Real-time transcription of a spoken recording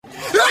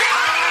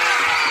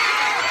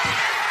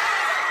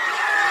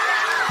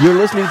You're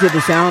listening to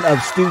the sound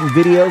of student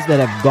videos that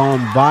have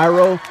gone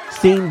viral,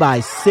 seen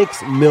by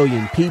 6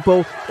 million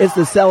people. It's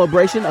the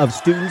celebration of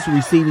students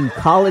receiving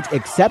college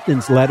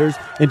acceptance letters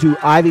into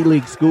Ivy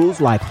League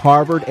schools like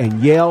Harvard and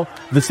Yale.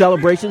 The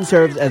celebration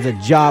serves as a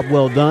job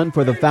well done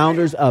for the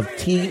founders of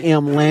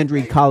T.M.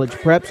 Landry College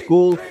Prep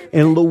School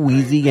in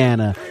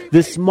Louisiana.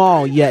 This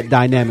small yet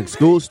dynamic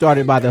school,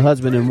 started by the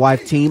husband and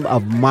wife team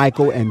of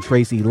Michael and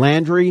Tracey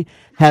Landry,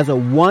 has a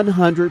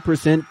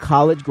 100%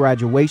 college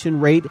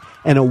graduation rate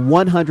and a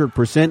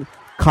 100%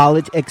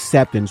 college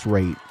acceptance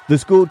rate. The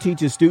school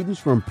teaches students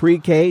from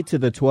pre-K to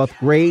the 12th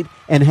grade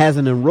and has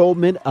an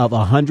enrollment of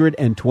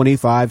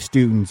 125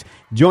 students.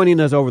 Joining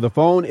us over the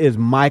phone is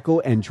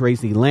Michael and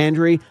Tracey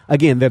Landry.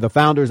 Again, they're the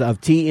founders of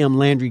T.M.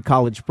 Landry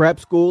College Prep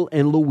School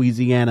in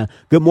Louisiana.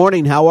 Good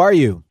morning. How are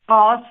you?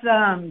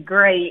 Awesome.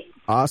 Great.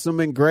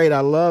 Awesome and great. I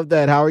love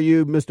that. How are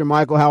you, Mr.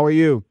 Michael? How are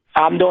you?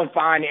 I'm doing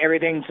fine.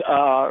 Everything's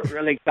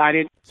really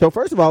excited. So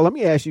first of all, let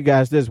me ask you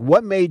guys this.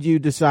 What made you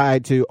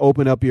decide to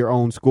open up your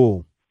own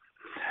school?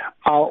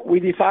 We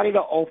decided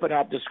to open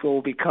up the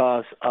school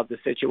because of the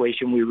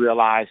situation we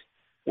realized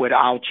with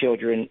our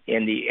children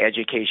in the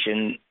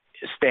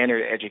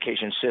standard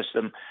education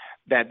system,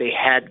 that they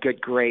had good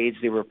grades,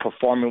 they were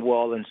performing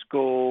well in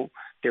school,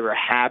 they were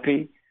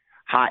happy.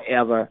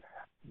 However,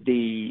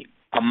 the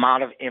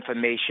amount of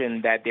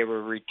information that they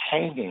were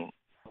retaining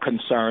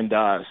concerned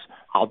us.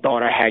 Our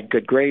daughter had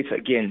good grades,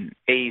 again,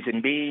 A's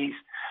and B's,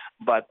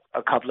 but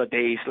a couple of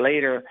days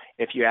later,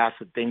 if you asked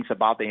her things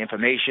about the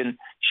information,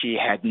 she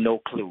had no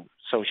clue.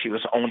 So she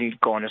was only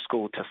going to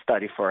school to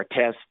study for a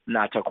test,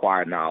 not to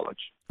acquire knowledge.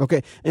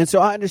 Okay. And so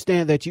I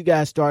understand that you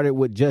guys started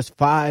with just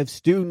 5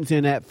 students,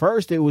 and at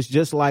first it was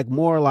just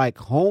more like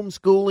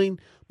homeschooling,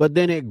 but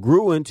then it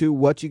grew into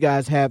what you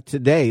guys have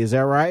today. Is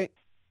that right?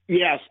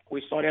 Yes.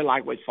 We started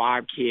with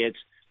 5 kids.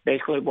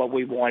 Basically what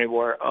we wanted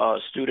were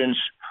students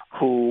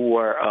who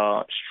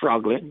were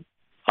struggling.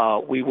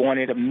 We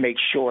wanted to make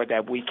sure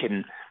that we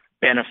can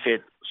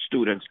benefit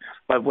students.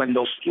 But when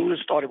those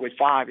students started with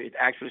 5, it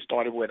actually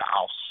started with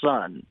our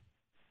son.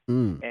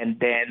 And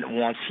then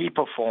once he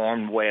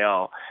performed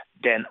well,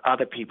 then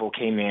other people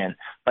came in.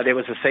 But it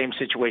was the same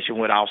situation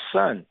with our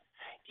son.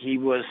 He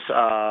was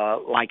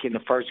in the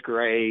first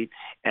grade,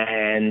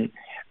 and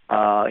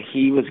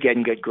he was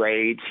getting good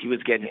grades. He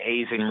was getting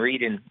A's in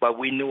reading, but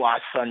we knew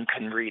our son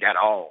couldn't read at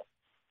all.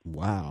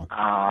 Wow.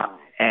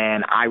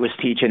 And I was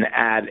teaching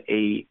at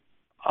a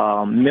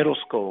middle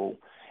school,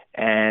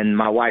 and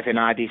my wife and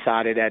I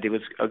decided that it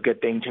was a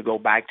good thing to go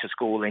back to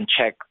school and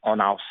check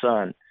on our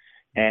son.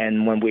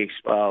 And when we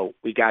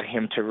got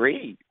him to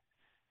read,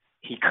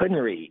 he couldn't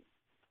read.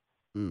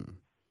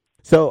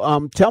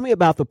 So tell me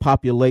about the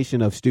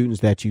population of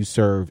students that you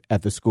serve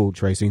at the school,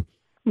 Tracey.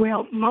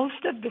 Well,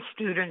 most of the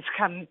students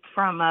come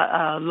from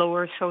a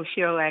lower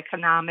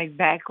socioeconomic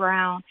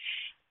background.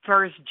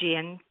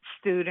 First-gen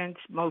students,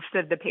 most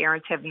of the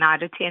parents have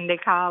not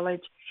attended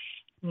college.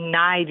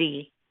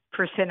 90%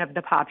 of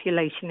the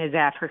population is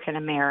African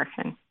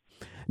American.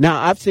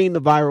 Now, I've seen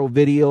the viral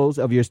videos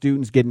of your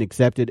students getting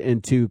accepted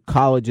into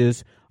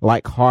colleges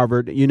like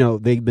Harvard. You know,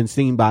 they've been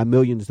seen by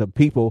millions of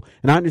people.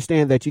 And I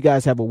understand that you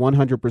guys have a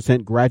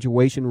 100%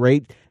 graduation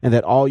rate and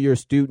that all your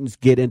students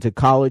get into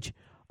college,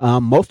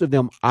 most of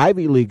them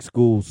Ivy League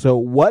schools. So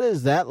what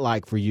is that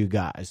like for you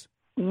guys?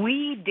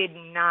 We did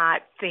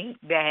not think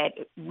that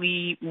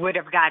we would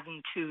have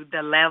gotten to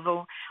the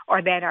level,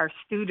 or that our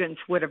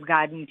students would have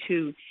gotten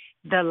to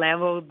the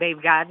level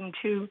they've gotten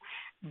to.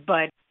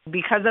 But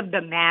because of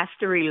the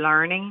mastery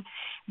learning,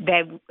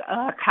 that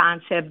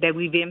concept that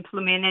we've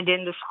implemented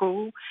in the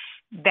school,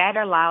 that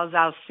allows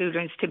our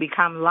students to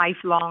become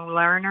lifelong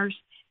learners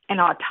and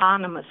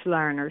autonomous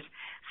learners.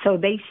 So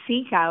they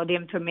seek out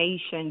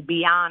information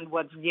beyond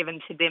what's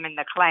given to them in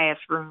the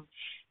classroom.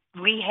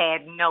 We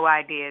had no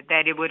idea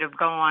that it would have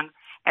gone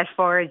as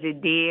far as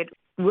it did.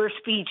 We're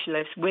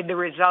speechless with the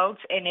results,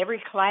 and every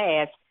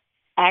class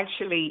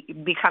actually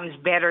becomes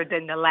better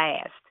than the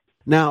last.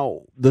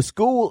 Now, the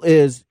school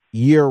is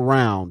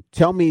year-round.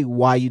 Tell me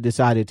why you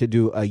decided to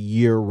do a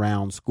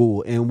year-round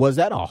school, and was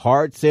that a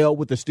hard sell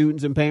with the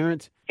students and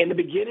parents? In the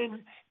beginning,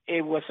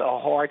 it was a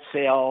hard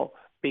sell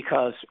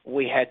because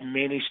we had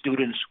many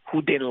students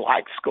who didn't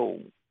like school,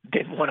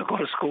 didn't want to go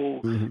to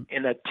school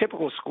in a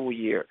typical school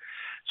year.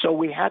 So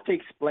we had to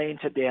explain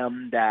to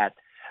them that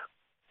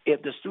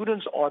if the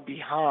students are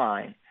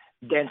behind,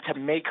 then to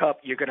make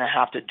up, you're going to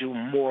have to do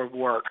more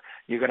work.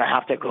 You're going to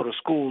have to go to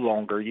school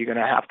longer. You're going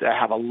to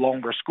have a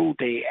longer school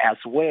day as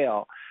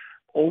well.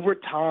 Over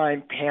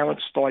time,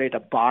 parents started to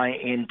buy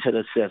into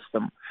the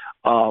system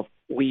of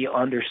we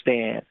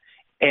understand.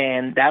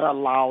 And that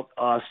allowed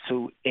us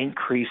to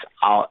increase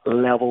our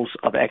levels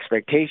of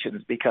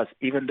expectations because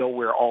even though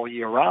we're all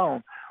year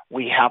round,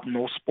 we have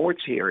no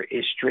sports here.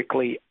 It's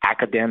strictly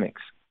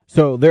academics.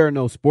 So there are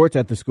no sports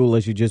at the school,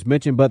 as you just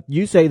mentioned, but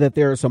you say that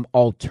there are some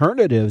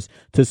alternatives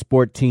to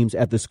sport teams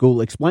at the school.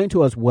 Explain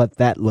to us what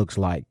that looks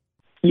like.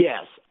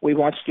 Yes. We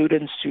want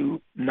students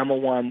to, number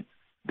one,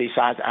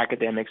 besides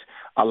academics,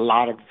 a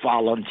lot of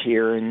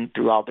volunteering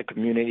throughout the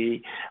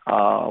community.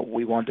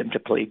 We want them to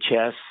play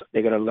chess.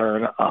 They're going to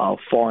learn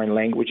foreign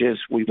languages.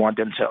 We want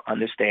them to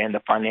understand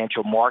the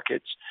financial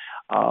markets.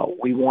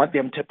 We want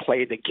them to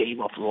play the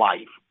game of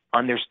life,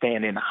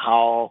 understanding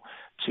how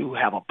to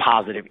have a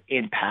positive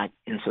impact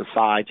in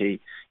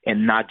society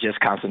and not just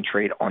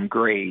concentrate on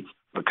grades,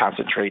 but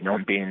concentrating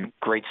on being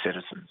great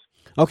citizens.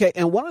 Okay,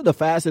 and one of the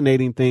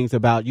fascinating things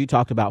about, you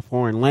talked about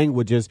foreign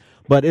languages,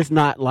 but it's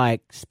not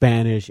like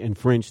Spanish and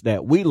French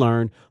that we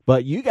learn,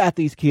 but you got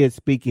these kids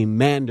speaking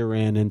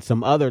Mandarin and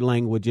some other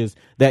languages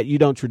that you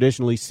don't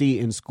traditionally see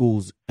in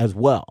schools as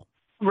well.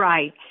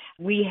 Right.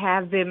 We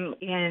have them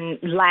in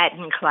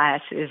Latin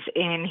classes,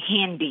 in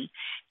Hindi.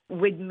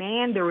 With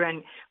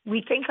Mandarin,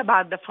 we think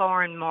about the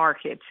foreign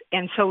markets.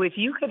 And so if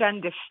you could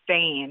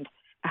understand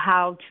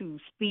how to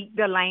speak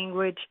the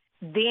language,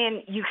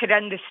 then you could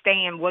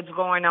understand what's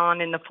going on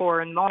in the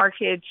foreign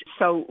markets.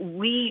 So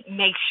we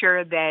make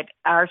sure that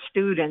our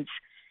students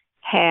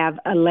have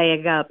a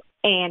leg up,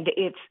 and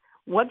it's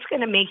what's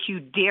going to make you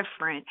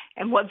different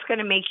and what's going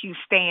to make you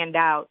stand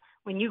out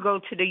when you go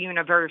to the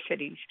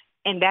universities.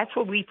 And that's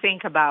what we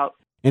think about.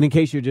 And in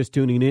case you're just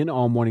tuning in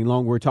all morning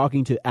long, we're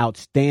talking to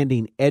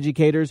outstanding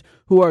educators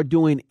who are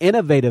doing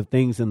innovative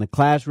things in the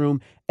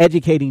classroom,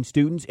 educating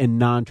students in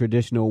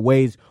non-traditional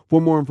ways. For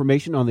more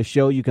information on the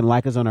show, you can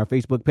like us on our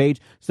Facebook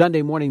page,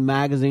 Sunday Morning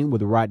Magazine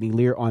with Rodney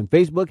Lear on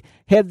Facebook.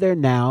 Head there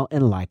now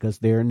and like us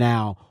there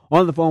now.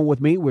 On the phone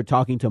with me, we're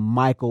talking to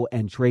Michael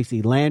and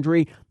Tracey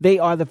Landry. They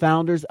are the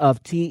founders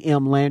of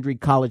T.M. Landry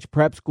College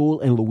Prep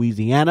School in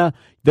Louisiana.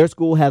 Their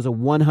school has a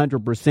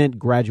 100%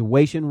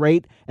 graduation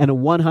rate and a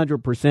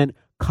 100%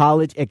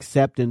 college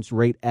acceptance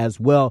rate as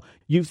well.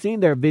 You've seen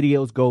their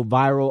videos go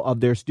viral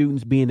of their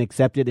students being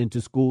accepted into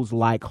schools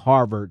like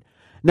Harvard.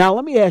 Now,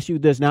 let me ask you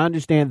this. Now, I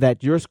understand that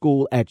at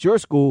your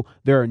school,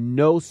 there are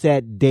no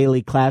set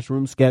daily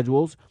classroom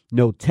schedules,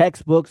 no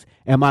textbooks,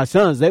 and my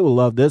sons, they will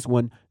love this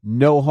one,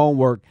 no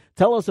homework.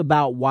 Tell us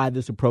about why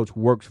this approach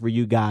works for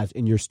you guys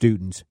and your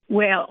students.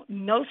 Well,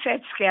 no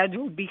set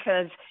schedule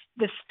because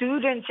the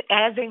students,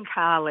 as in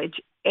college,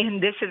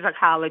 and this is a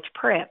college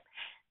prep,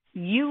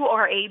 you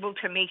are able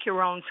to make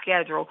your own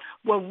schedule.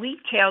 What we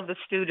tell the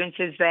students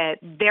is that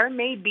there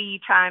may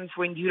be times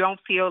when you don't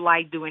feel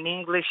like doing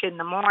English in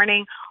the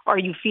morning, or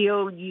you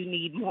feel you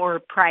need more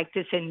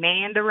practice in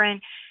Mandarin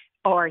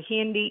or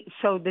Hindi.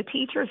 So the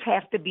teachers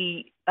have to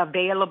be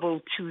available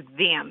to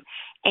them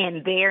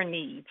and their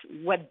needs,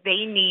 what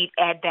they need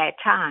at that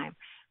time.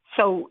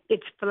 So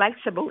it's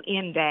flexible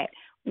in that.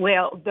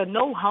 Well, the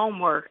no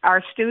homework,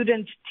 our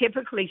students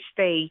typically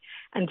stay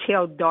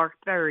until dark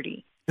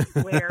 30.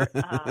 Where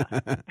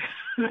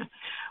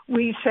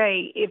we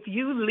say if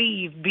you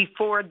leave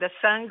before the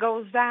sun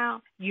goes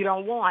down, you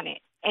don't want it.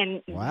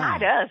 And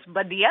not us,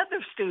 but the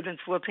other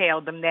students will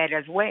tell them that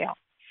as well.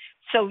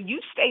 So you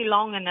stay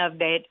long enough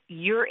that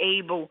you're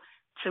able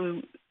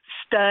to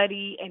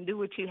study and do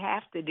what you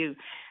have to do.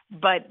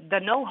 But the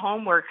no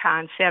homework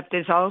concept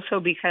is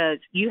also because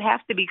you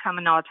have to become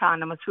an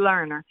autonomous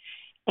learner.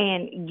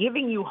 And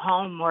giving you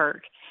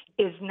homework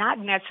is not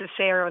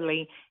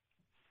necessarily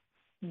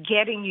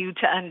getting you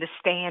to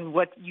understand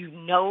what you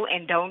know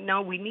and don't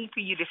know. We need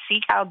for you to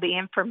seek out the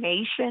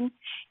information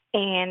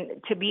and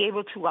to be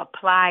able to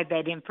apply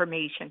that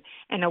information.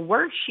 And a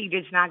worksheet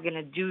is not going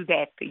to do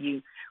that for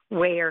you,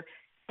 where,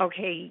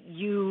 okay,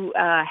 you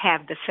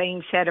have the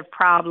same set of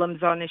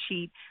problems on the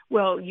sheet.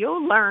 Well,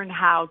 you'll learn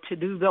how to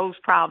do those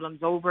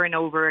problems over and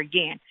over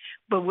again.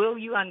 But will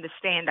you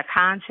understand the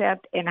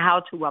concept and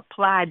how to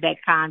apply that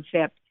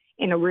concept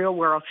in a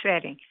real-world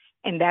setting?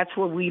 And that's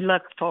what we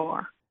look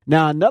for.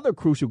 Now, another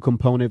crucial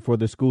component for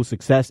the school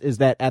success is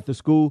that at the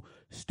school,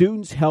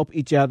 students help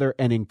each other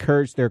and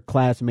encourage their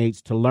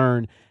classmates to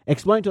learn.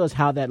 Explain to us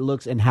how that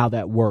looks and how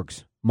that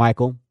works.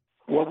 Michael?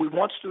 What we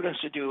want students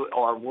to do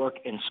are work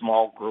in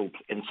small groups,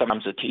 and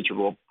sometimes the teacher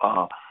will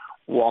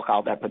walk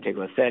out that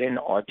particular setting,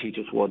 or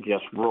teachers will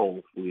just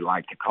roll, we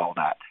like to call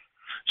that.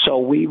 So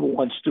we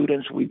want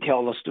students, we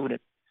tell a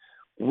student,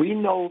 we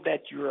know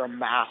that you're a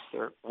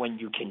master when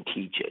you can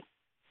teach it.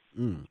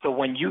 So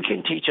when you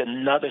can teach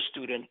another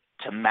student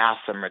to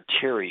master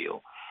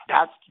material,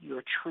 that's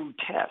your true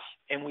test.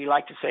 And we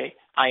like to say,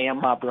 I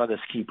am my brother's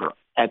keeper.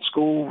 At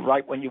school,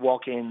 right when you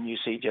walk in, you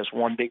see just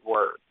one big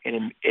word,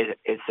 and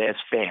it says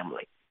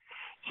family.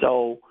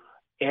 So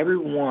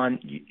everyone,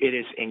 it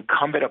is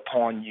incumbent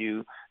upon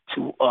you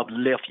to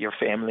uplift your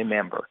family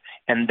member.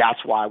 And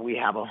that's why we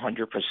have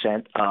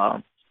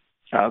 100%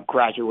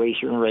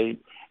 graduation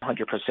rate,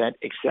 100%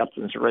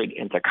 acceptance rate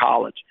into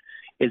college,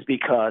 is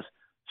because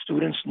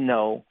students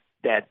know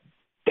that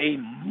they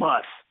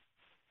must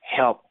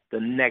help the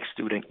next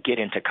student get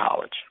into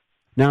college.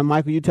 Now,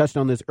 Michael, you touched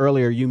on this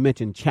earlier. You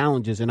mentioned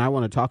challenges, and I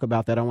want to talk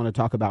about that. I want to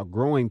talk about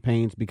growing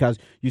pains because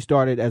you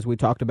started, as we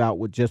talked about,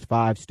 with just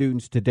 5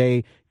 students.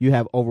 Today, you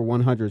have over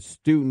 100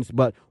 students.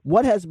 But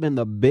what has been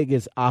the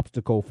biggest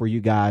obstacle for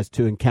you guys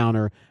to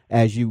encounter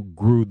as you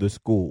grew the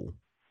school?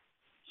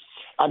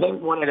 I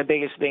think one of the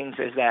biggest things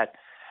is that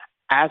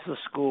as the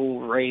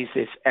school raised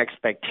its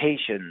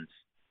expectations,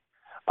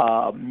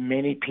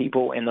 many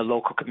people in the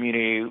local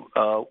community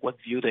would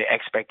view the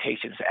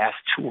expectations as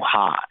too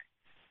high.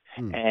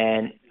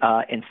 And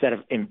instead of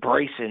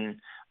embracing,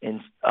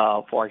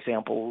 for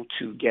example,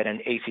 to get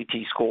an ACT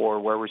score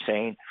where we're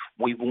saying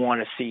we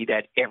want to see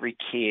that every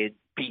kid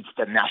beats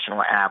the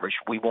national average.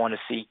 We want to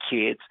see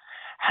kids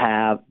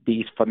have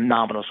these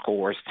phenomenal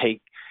scores,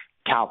 take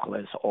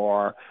calculus,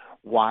 or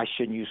why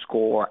shouldn't you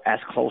score as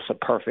close to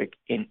perfect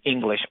in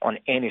English on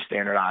any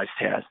standardized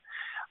test?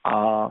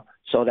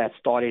 So that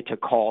started to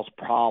cause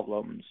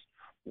problems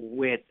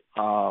with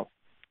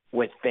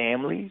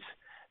families.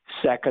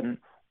 Second,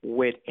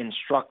 with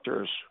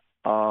instructors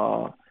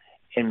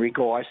in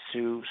regards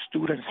to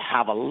students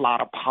have a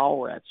lot of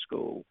power at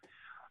school.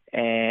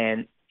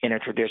 And in a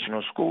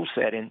traditional school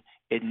setting,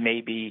 it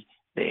may be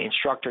the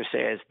instructor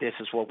says this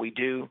is what we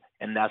do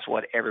and that's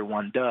what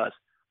everyone does.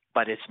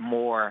 But it's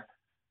more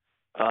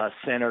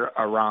centered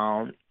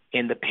around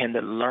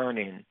independent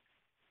learning,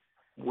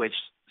 which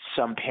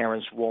some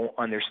parents won't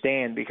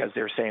understand because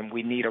they're saying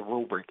we need a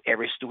rubric.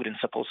 Every student's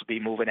supposed to be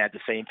moving at the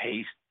same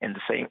pace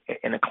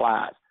in a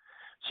class.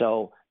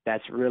 So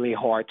that's really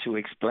hard to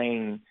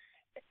explain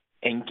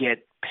and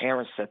get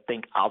parents to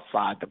think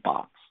outside the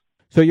box.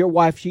 So your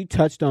wife, she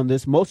touched on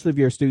this. Most of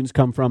your students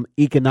come from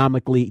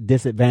economically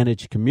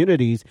disadvantaged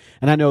communities.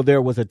 And I know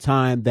there was a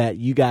time that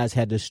you guys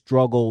had to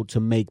struggle to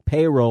make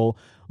payroll.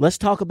 Let's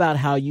talk about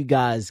how you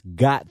guys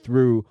got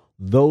through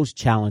those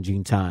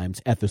challenging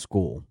times at the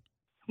school.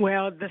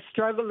 Well, the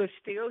struggle is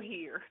still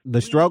here.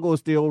 The struggle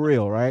is still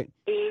real, right?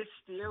 It's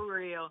still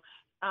real.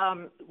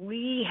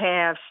 We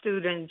have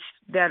students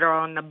that are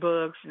on the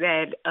books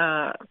that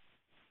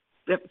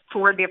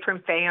 4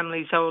 different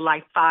families owe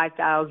like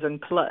 $5,000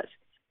 plus.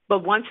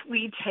 But once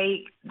we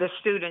take the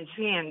students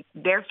in,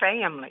 they're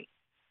family.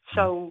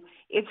 So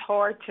it's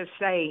hard to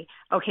say,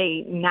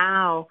 okay,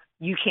 now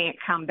you can't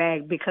come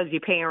back because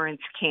your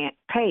parents can't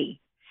pay.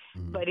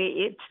 Mm-hmm. But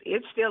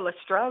it's still a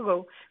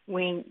struggle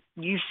when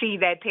you see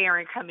that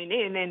parent coming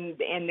in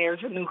and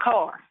there's a new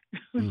car.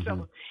 Mm-hmm.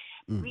 So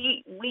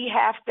we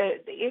have to.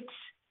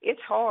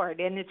 It's hard,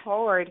 and it's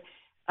hard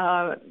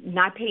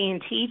not paying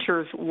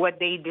teachers what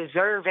they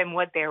deserve and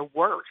what they're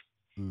worth.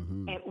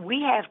 Mm-hmm. And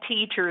we have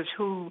teachers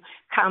who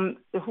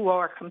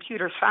are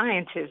computer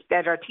scientists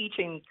that are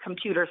teaching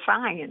computer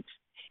science,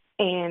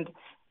 and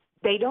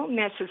they don't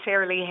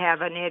necessarily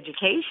have an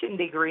education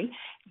degree.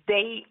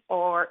 They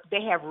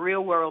have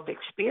real world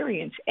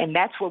experience, and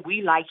that's what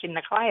we like in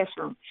the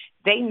classroom.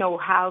 They know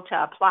how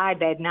to apply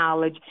that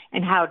knowledge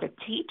and how to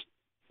teach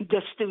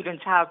the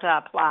students how to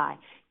apply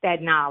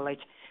that knowledge.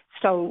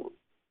 So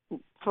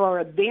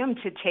for them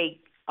to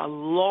take a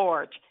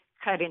large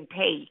cut in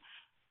pay,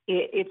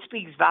 it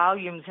speaks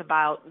volumes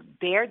about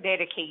their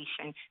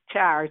dedication to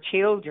our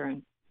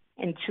children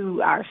and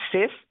to our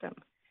system.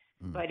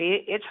 But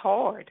it's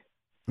hard.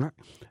 All right.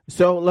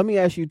 So let me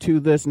ask you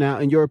this now.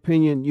 In your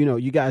opinion,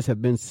 you guys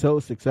have been so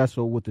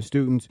successful with the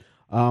students.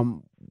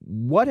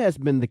 What has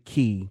been the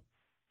key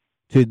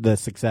to the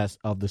success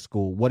of the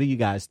school? What do you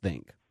guys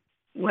think?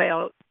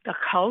 Well, the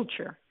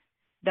culture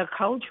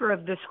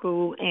of the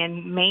school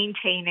and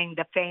maintaining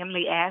the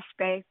family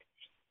aspect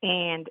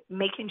and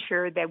making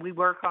sure that we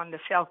work on the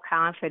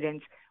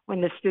self-confidence when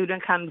the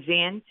student comes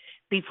in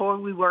before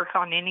we work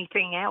on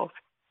anything else.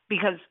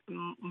 Because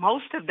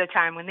most of the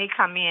time when they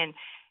come in,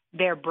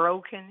 they're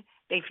broken.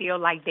 They feel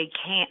like they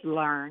can't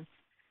learn.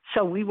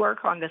 So we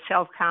work on the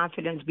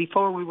self-confidence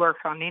before we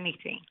work on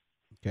anything.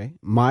 Okay.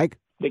 Mike?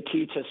 The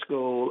key to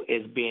school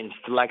is being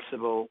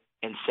flexible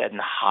and setting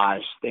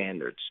high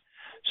standards.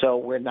 So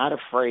we're not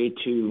afraid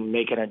to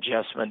make an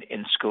adjustment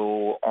in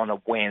school on a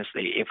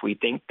Wednesday. If we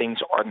think things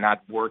are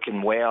not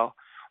working well,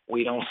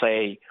 we don't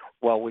say,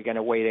 well, we're going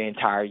to wait an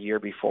entire year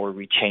before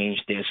we change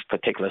this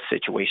particular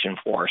situation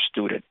for our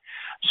student.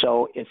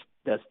 So it's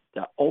the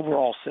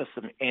overall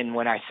system. And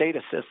when I say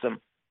the system,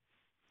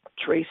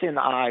 Tracey and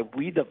I,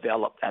 we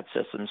developed that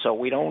system. So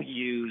we don't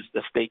use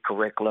the state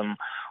curriculum.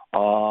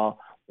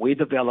 We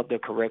developed the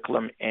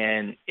curriculum,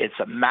 and it's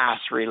a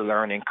mastery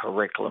learning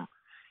curriculum.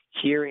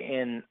 Here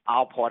in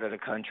our part of the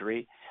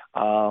country,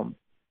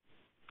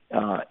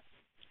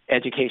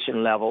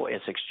 education level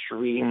is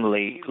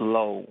extremely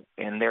low,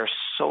 and there's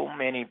so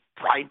many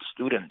bright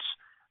students,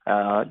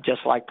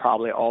 just like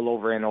probably all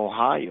over in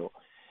Ohio,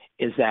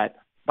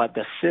 but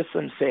the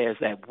system says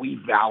that we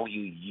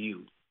value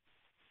you,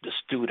 the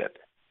student.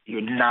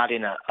 You're not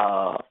in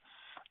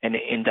an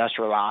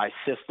industrialized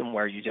system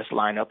where you just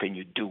line up and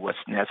you do what's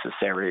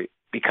necessary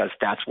because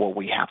that's what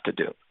we have to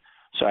do.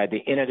 So at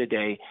the end of the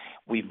day,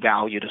 we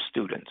value the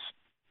students.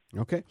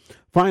 Okay.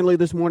 Finally,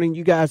 this morning,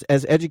 you guys,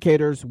 as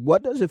educators,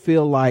 what does it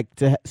feel like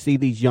to see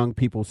these young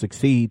people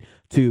succeed,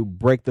 to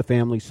break the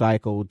family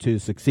cycle, to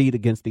succeed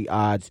against the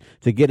odds,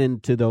 to get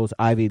into those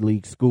Ivy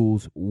League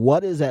schools?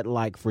 What is that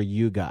like for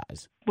you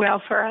guys? Well,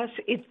 for us,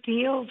 it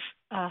feels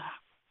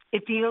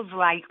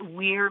like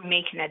we're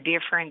making a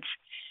difference.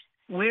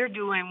 We're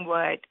doing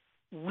what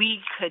we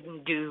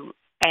couldn't do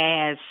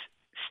as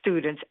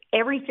students.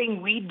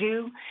 Everything we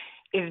do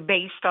is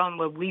based on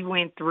what we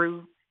went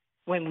through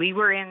when we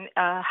were in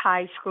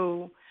high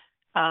school,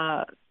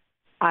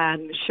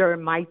 I'm sure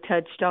Mike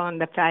touched on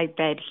the fact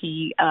that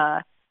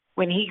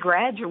when he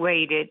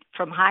graduated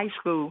from high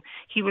school,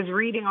 he was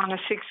reading on a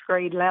 6th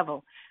grade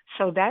level.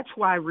 So that's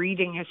why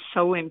reading is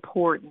so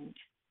important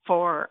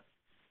for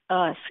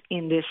us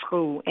in this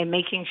school, and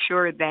making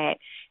sure that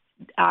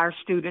our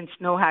students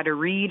know how to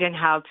read and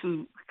how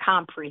to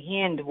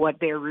comprehend what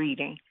they're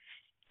reading.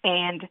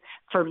 And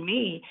for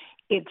me,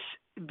 it's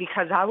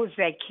because I was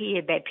that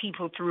kid that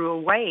people threw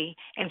away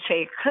and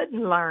say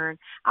couldn't learn.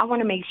 I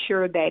want to make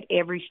sure that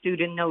every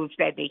student knows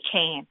that they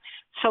can.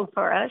 So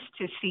for us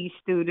to see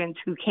students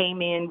who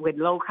came in with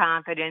low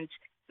confidence,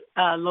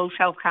 low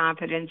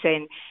self-confidence,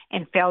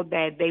 and felt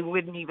that they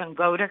wouldn't even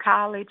go to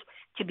college,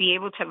 to be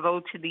able to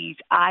go to these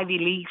Ivy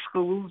League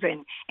schools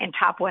and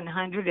top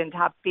 100 and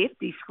top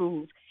 50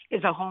 schools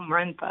is a home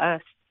run for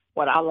us.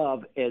 What I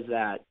love is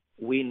that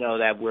we know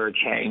that we're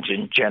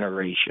changing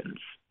generations.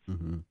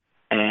 Mm-hmm.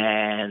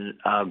 And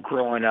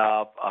growing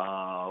up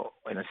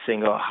in a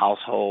single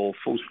household,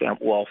 food stamp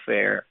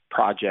welfare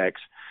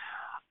projects,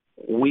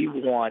 we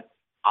want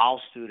our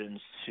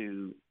students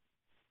to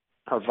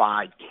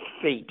provide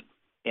faith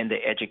in the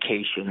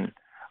education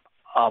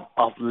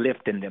of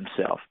lifting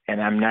themselves.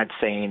 And I'm not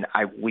saying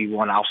we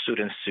want our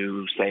students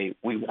to say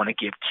we want to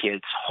give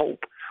kids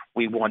hope.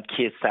 We want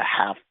kids to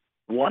have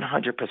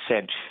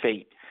 100%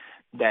 faith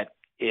that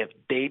if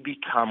they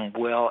become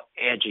well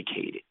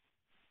educated,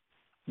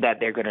 that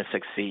they're going to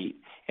succeed.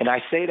 And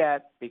I say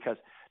that because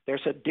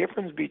there's a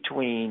difference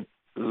between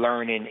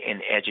learning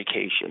and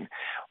education.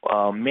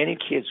 Many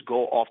kids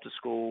go off to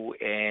school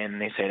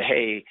and they said,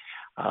 hey,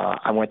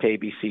 I went to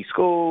ABC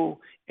school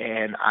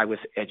and I was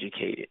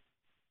educated.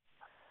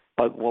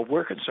 But what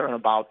we're concerned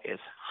about is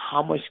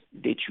how much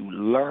did you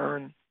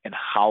learn and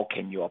how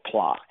can you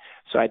apply?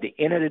 So at the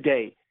end of the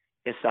day,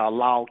 it's to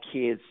allow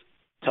kids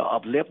to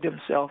uplift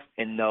themselves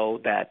and know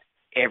that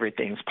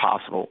everything's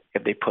possible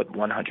if they put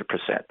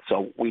 100%.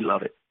 So we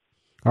love it.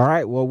 All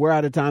right. Well, we're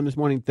out of time this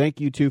morning.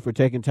 Thank you, too, for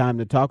taking time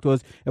to talk to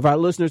us. If our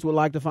listeners would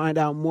like to find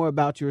out more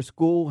about your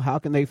school, how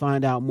can they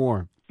find out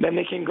more? Then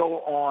they can go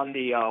on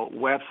the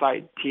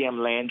website,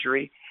 TM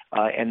Landry,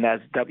 and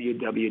that's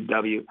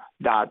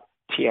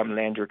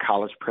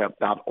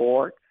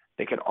www.tmlandrycollegeprep.org.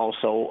 They can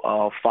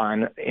also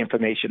find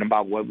information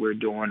about what we're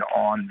doing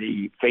on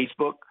the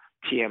Facebook,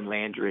 TM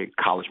Landry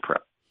College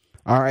Prep.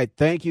 All right.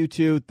 Thank you,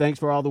 too. Thanks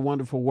for all the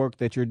wonderful work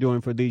that you're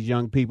doing for these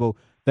young people.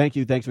 Thank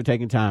you. Thanks for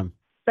taking time.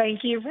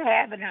 Thank you for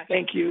having us.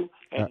 Thank you,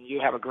 and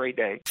you have a great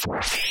day.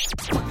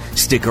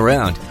 Stick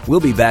around. We'll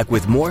be back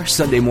with more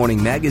Sunday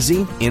Morning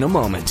Magazine in a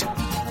moment.